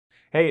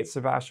Hey, it's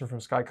Sebastian from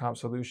Skycomp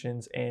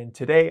Solutions, and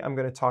today I'm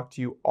going to talk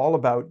to you all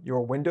about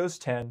your Windows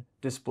 10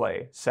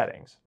 display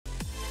settings.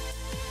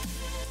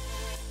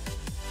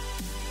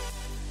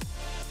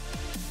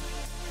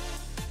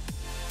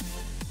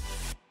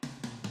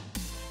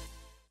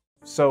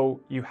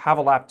 So you have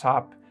a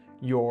laptop,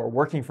 you're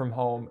working from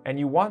home, and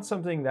you want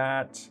something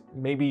that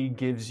maybe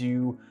gives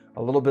you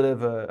a little bit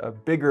of a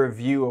bigger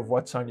view of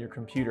what's on your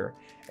computer.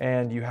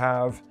 And you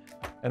have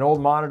an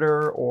old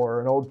monitor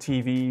or an old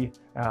TV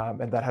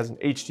and that has an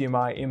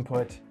HDMI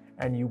input,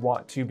 and you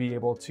want to be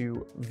able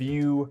to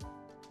view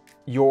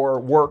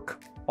your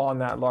work on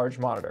that large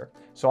monitor.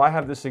 So I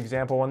have this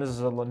example one. This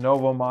is a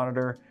Lenovo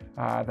monitor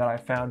that I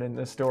found in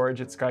the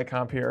storage at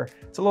Skycomp here.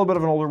 It's a little bit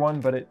of an older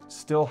one, but it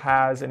still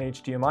has an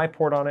HDMI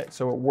port on it,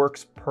 so it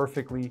works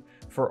perfectly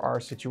for our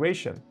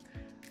situation.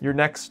 Your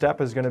next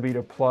step is going to be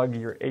to plug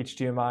your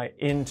HDMI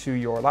into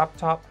your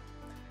laptop,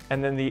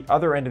 and then the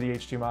other end of the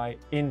HDMI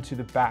into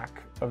the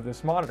back of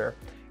this monitor.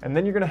 And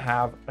then you're going to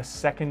have a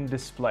second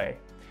display.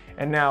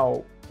 And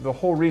now the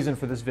whole reason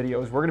for this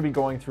video is we're going to be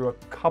going through a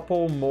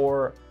couple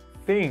more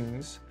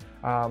things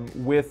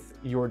with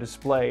your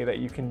display that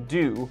you can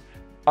do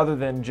other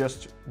than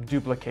just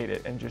duplicate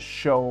it and just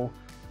show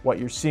what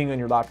you're seeing on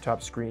your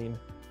laptop screen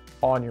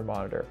on your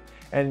monitor.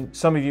 And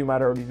some of you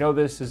might already know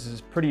this. This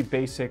is pretty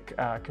basic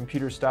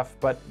computer stuff,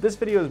 but this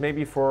video is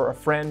maybe for a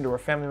friend or a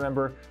family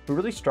member who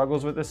really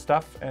struggles with this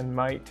stuff and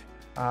might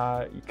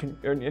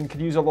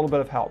could use a little bit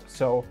of help.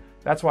 So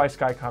that's why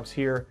Skycomp's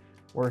here.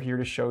 We're here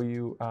to show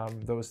you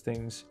those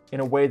things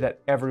in a way that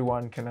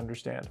everyone can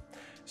understand.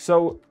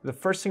 So the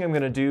first thing I'm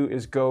going to do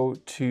is go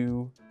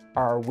to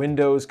our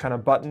Windows kind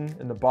of button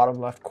in the bottom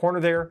left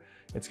corner there.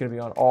 It's going to be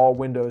on all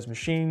Windows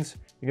machines.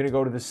 You're going to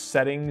go to the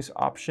settings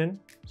option.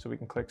 So we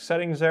can click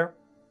settings there.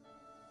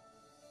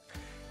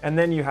 And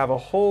then you have a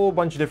whole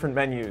bunch of different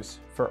menus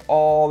for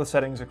all the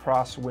settings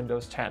across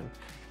Windows 10.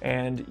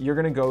 And you're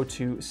going to go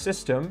to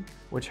System,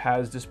 which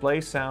has Display,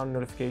 Sound,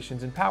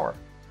 Notifications, and Power.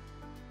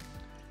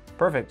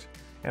 Perfect.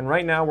 And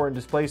right now we're in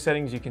display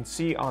settings. You can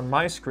see on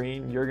my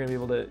screen, you're going to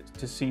be able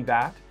to see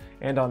that.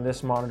 And on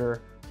this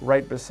monitor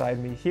right beside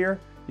me here,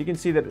 you can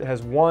see that it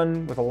has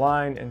 1 with a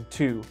line and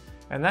 2.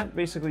 And that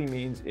basically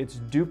means it's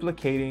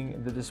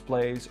duplicating the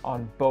displays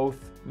on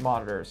both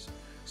monitors.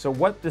 So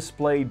what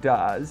display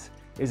does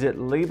is it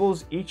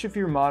labels each of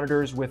your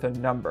monitors with a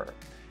number.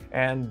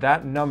 And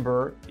that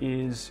number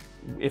is,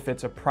 if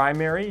it's a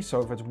primary,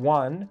 so if it's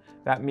 1,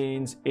 that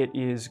means it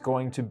is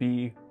going to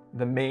be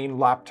the main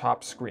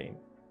laptop screen,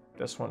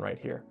 this one right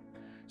here.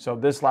 So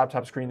this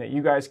laptop screen that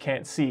you guys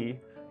can't see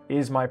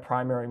is my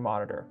primary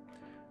monitor.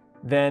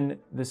 Then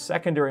the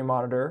secondary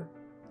monitor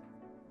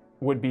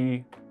would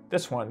be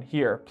this one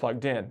here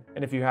plugged in.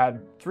 And if you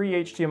had 3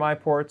 HDMI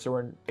ports or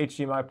an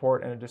HDMI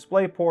port and a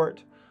display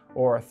port,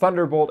 or a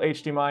Thunderbolt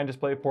HDMI and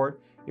display port,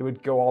 it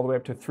would go all the way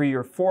up to 3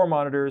 or 4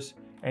 monitors,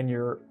 and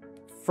your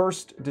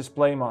first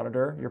display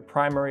monitor, your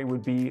primary,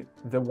 would be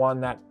the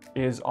one that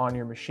is on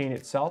your machine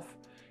itself,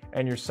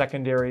 and your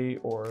secondary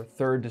or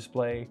third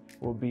display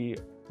will be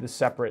the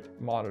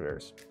separate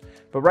monitors.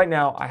 But right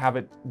now I have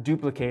it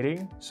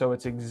duplicating, so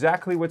it's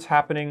exactly what's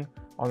happening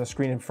on the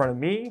screen in front of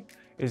me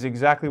is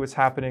exactly what's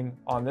happening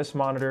on this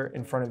monitor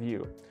in front of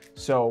you.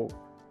 So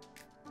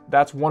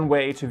that's one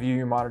way to view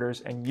your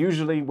monitors, and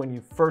usually when you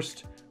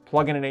first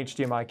plug in an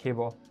HDMI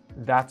cable,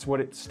 that's what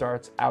it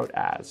starts out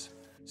as.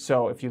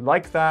 So if you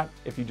like that,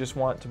 if you just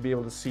want to be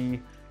able to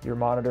see your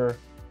monitor,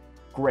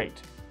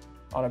 great.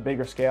 On a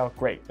bigger scale,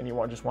 great. And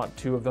you just want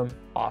 2 of them,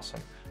 awesome.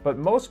 But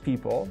most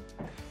people,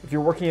 if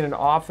you're working in an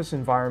office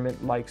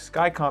environment like the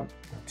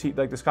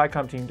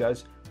Skycomp team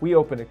does, we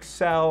open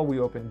Excel, we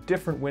open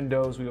different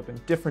windows, we open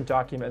different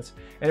documents,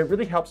 and it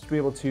really helps to be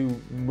able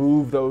to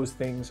move those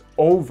things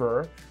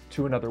over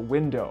to another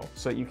window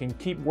so that you can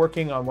keep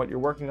working on what you're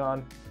working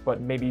on,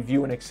 but maybe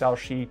view an Excel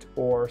sheet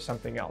or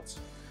something else.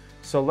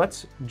 So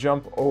let's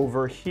jump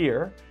over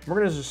here. We're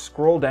going to just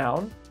scroll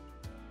down,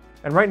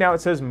 and right now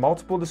it says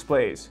multiple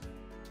displays.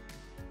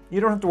 You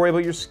don't have to worry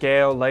about your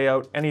scale,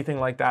 layout, anything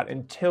like that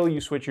until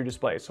you switch your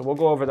display. So we'll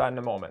go over that in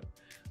a moment.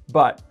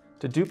 But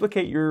to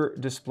duplicate your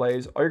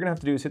displays, all you're gonna have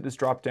to do is hit this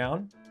drop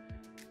down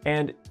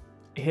and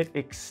hit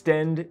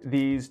extend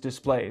these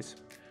displays.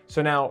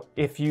 So now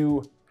if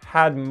you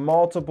had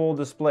multiple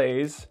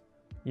displays,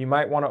 you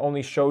might wanna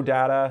only show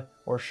data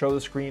or show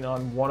the screen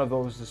on one of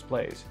those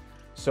displays.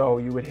 So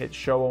you would hit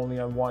show only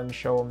on 1,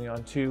 show only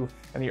on 2,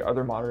 and the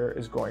other monitor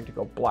is going to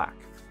go black.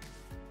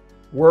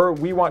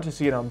 We want to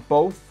see it on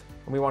both,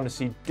 and we want to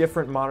see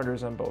different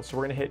monitors on both. So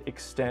we're going to hit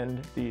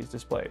extend these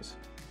displays.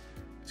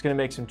 It's going to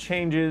make some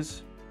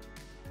changes.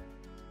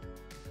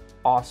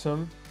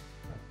 Awesome.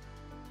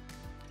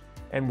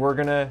 And we're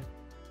going to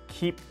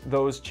keep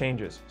those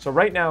changes. So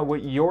right now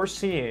what you're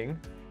seeing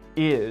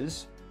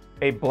is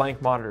a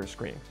blank monitor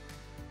screen.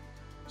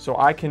 So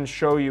I can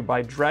show you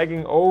by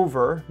dragging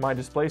over my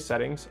display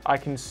settings, I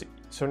can see,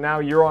 so now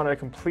you're on a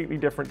completely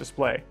different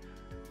display.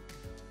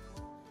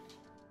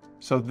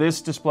 So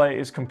this display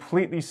is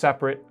completely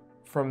separate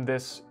from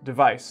this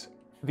device.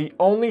 The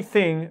only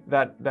thing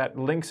that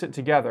links it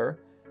together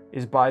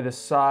is by the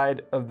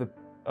side of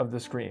the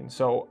screen.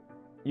 So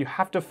you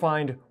have to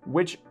find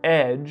which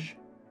edge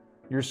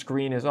your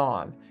screen is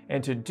on.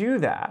 And to do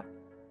that,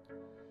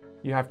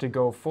 you have to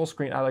go full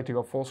screen. I like to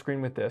go full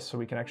screen with this so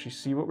we can actually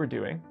see what we're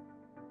doing.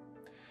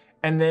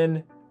 And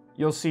then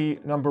you'll see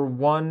number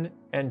 1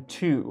 and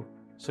 2.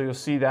 So you'll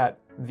see that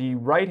the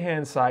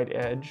right-hand side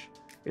edge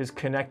is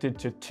connected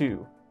to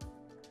 2.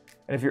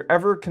 And if you're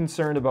ever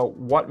concerned about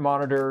what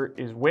monitor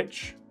is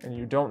which, and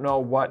you don't know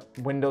what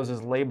Windows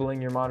is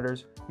labeling your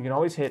monitors, you can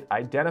always hit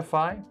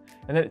Identify,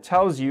 and then it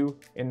tells you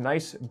in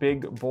nice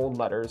big bold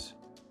letters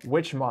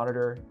which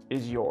monitor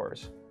is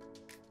yours.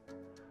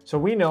 So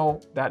we know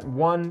that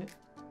 1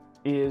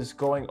 is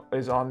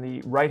on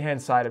the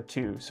right-hand side of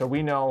 2. So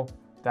we know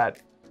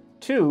that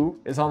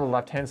 2 is on the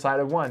left-hand side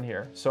of 1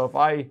 here. So if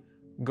I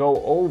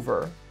go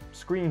over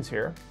screens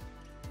here,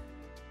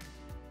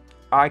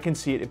 I can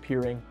see it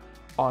appearing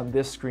on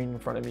this screen in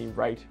front of me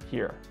right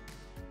here.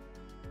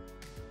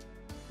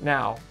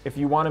 Now, if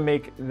you want to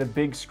make the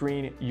big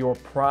screen your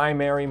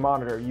primary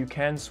monitor, you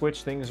can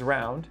switch things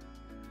around.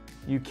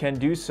 You can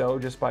do so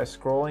just by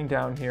scrolling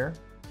down here.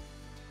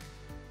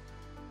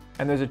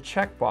 And there's a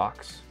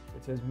checkbox.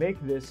 It says,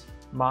 make this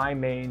my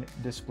main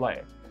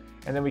display.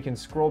 And then we can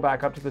scroll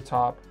back up to the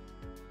top.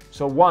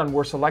 So 1,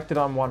 we're selected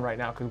on 1 right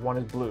now because 1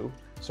 is blue.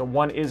 So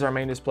 1 is our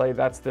main display.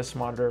 That's this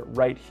monitor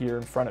right here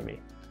in front of me.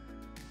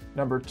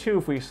 Number 2,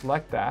 if we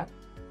select that,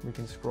 we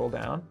can scroll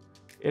down.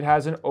 It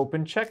has an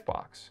open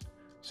checkbox.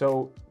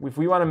 So if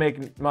we want to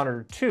make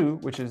monitor 2,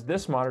 which is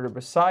this monitor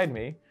beside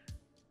me,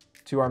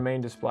 to our main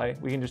display,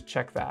 we can just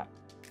check that.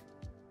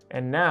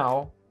 And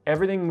now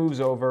everything moves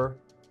over.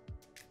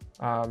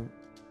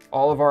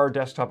 All of our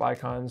desktop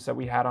icons that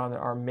we had on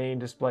our main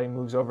display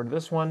moves over to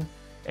this one.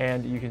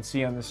 And you can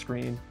see on the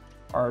screen,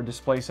 our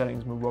display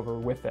settings move over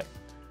with it.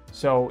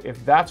 So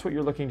if that's what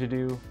you're looking to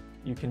do,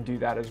 you can do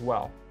that as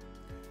well.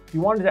 If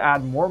you wanted to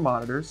add more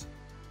monitors,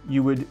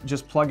 you would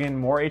just plug in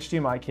more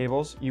HDMI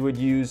cables. You would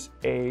use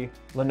a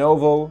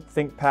Lenovo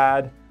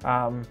ThinkPad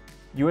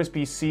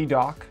USB-C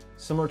dock,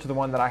 similar to the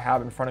one that I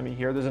have in front of me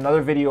here. There's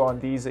another video on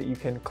these that you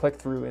can click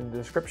through in the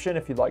description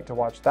if you'd like to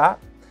watch that.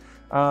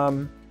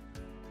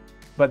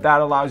 But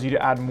that allows you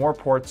to add more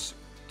ports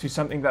to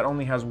something that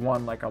only has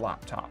 1, like a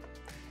laptop.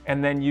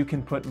 And then you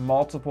can put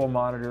multiple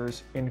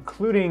monitors,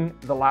 including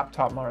the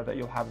laptop monitor that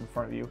you'll have in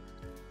front of you.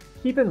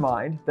 Keep in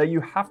mind that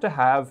you have to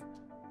have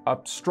a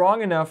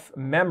strong enough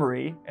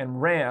memory and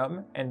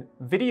RAM and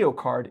video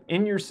card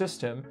in your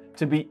system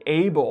to be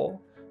able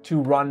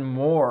to run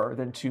more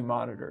than 2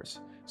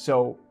 monitors.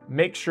 So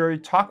make sure you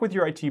talk with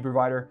your IT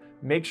provider,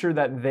 make sure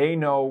that they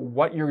know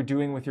what you're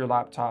doing with your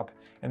laptop,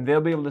 and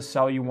they'll be able to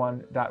sell you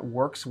one that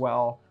works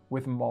well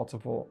with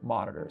multiple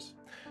monitors.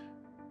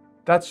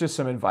 That's just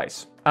some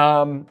advice.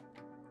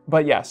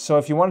 But yes, so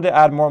if you wanted to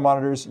add more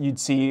monitors, you'd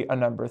see a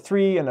number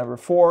 3, a number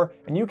 4,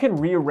 and you can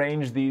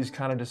rearrange these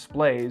kind of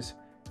displays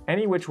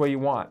any which way you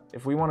want.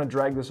 If we want to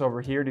drag this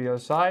over here to the other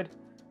side,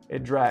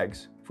 it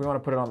drags. If we want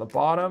to put it on the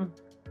bottom,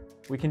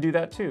 we can do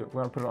that too. If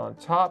we want to put it on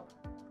top,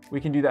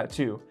 we can do that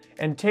too.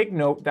 And take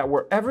note that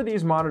wherever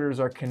these monitors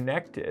are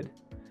connected,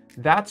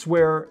 that's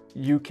where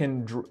you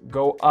can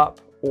go up,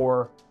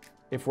 or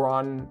if we're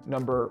on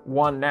number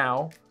 1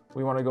 now,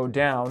 we want to go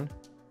down,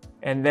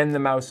 and then the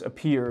mouse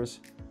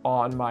appears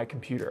on my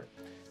computer.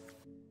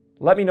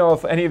 Let me know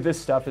if any of this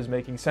stuff is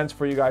making sense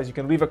for you guys. You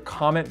can leave a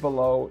comment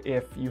below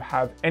if you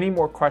have any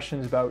more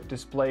questions about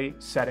display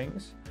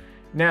settings.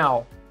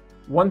 Now,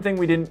 one thing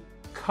we didn't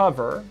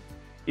cover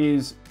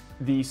is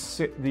the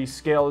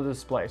scale of the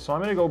display. So I'm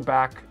going to go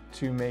back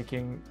to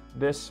making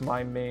this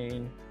my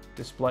main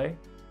display.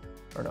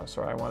 Or no,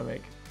 sorry, I want to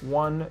make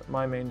 1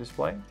 my main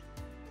display.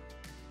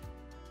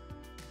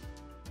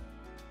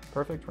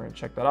 Perfect, we're going to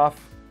check that off.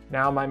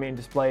 Now my main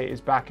display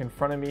is back in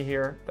front of me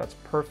here. That's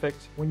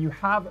perfect. When you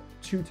have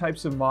 2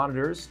 types of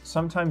monitors,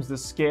 sometimes the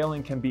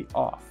scaling can be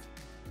off.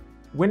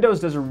 Windows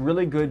does a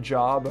really good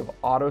job of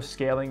auto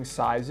scaling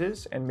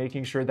sizes and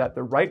making sure that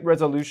the right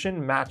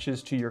resolution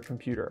matches to your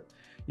computer.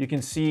 You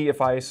can see if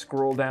I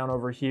scroll down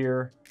over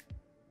here,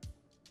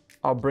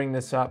 I'll bring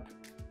this up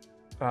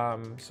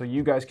so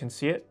you guys can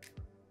see it.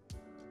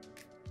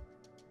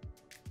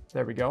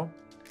 There we go.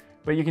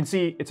 But you can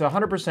see it's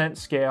 100%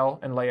 scale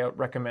and layout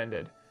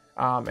recommended.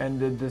 And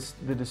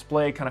the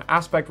display kind of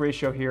aspect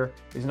ratio here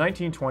is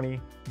 1920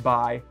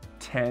 by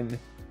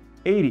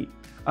 1080.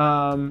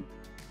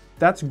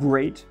 That's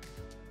great,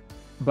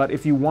 but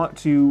if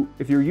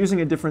you're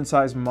using a different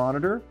size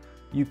monitor,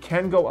 you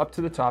can go up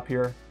to the top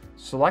here,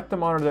 select the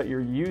monitor that you're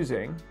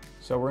using.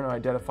 So we're gonna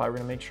identify, we're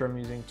gonna make sure I'm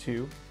using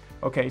 2.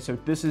 Okay, so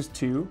this is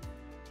 2.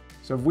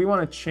 So if we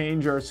wanna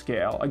change our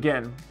scale,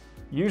 again,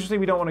 usually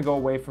we don't wanna go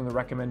away from the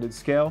recommended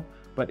scale,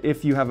 but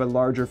if you have a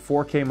larger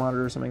 4K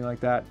monitor or something like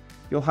that,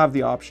 you'll have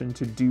the option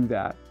to do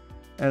that.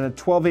 And a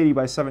 1280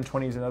 by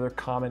 720 is another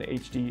common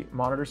HD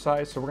monitor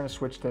size, so we're gonna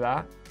switch to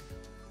that.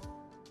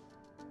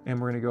 And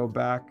we're gonna go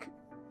back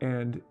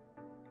and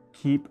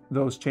keep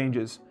those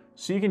changes.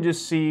 So you can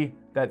just see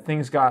that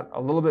things got a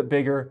little bit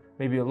bigger,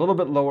 maybe a little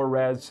bit lower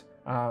res,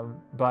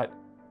 but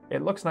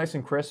it looks nice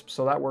and crisp,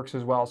 so that works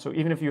as well. So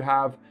even if you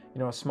have,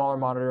 a smaller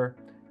monitor,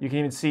 you can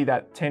even see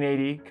that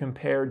 1080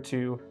 compared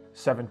to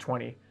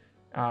 720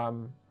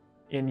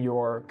 in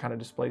your kind of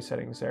display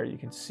settings there. You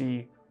can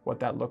see what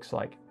that looks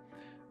like.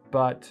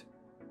 But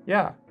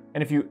yeah,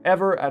 and if you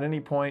ever at any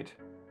point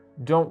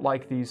don't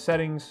like these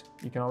settings,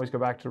 you can always go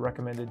back to the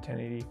recommended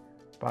 1080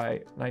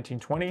 by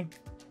 1920.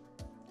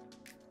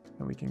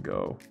 And we can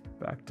go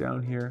back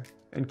down here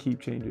and keep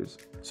changes.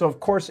 So of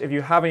course, if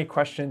you have any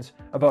questions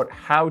about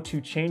how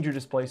to change your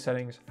display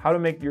settings, how to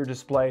make your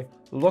display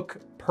look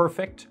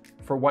perfect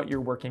for what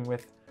you're working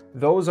with,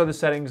 those are the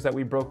settings that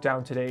we broke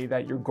down today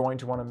that you're going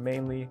to want to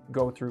mainly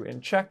go through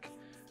and check.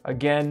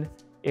 Again,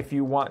 if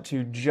you want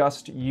to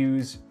just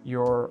use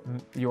your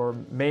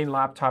main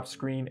laptop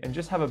screen and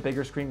just have a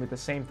bigger screen with the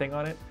same thing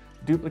on it,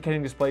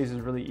 duplicating displays is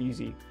really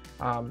easy.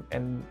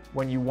 And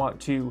when you want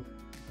to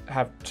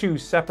have two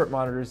separate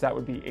monitors, that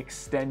would be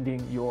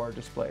extending your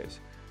displays.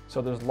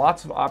 So there's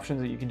lots of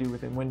options that you can do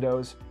within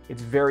Windows.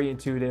 It's very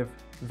intuitive,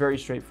 very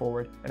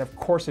straightforward. And of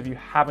course, if you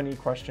have any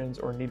questions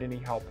or need any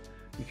help,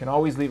 you can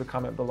always leave a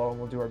comment below and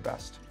we'll do our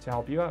best to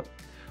help you out.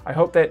 I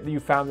hope that you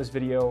found this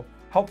video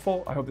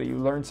helpful. I hope that you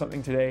learned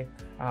something today.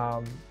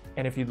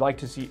 And if you'd like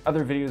to see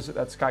other videos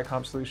that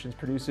Skycomp Solutions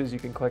produces, you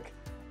can click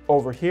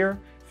over here.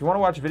 If you want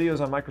to watch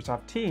videos on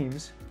Microsoft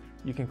Teams,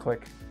 you can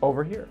click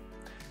over here.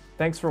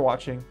 Thanks for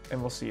watching, and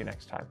we'll see you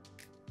next time.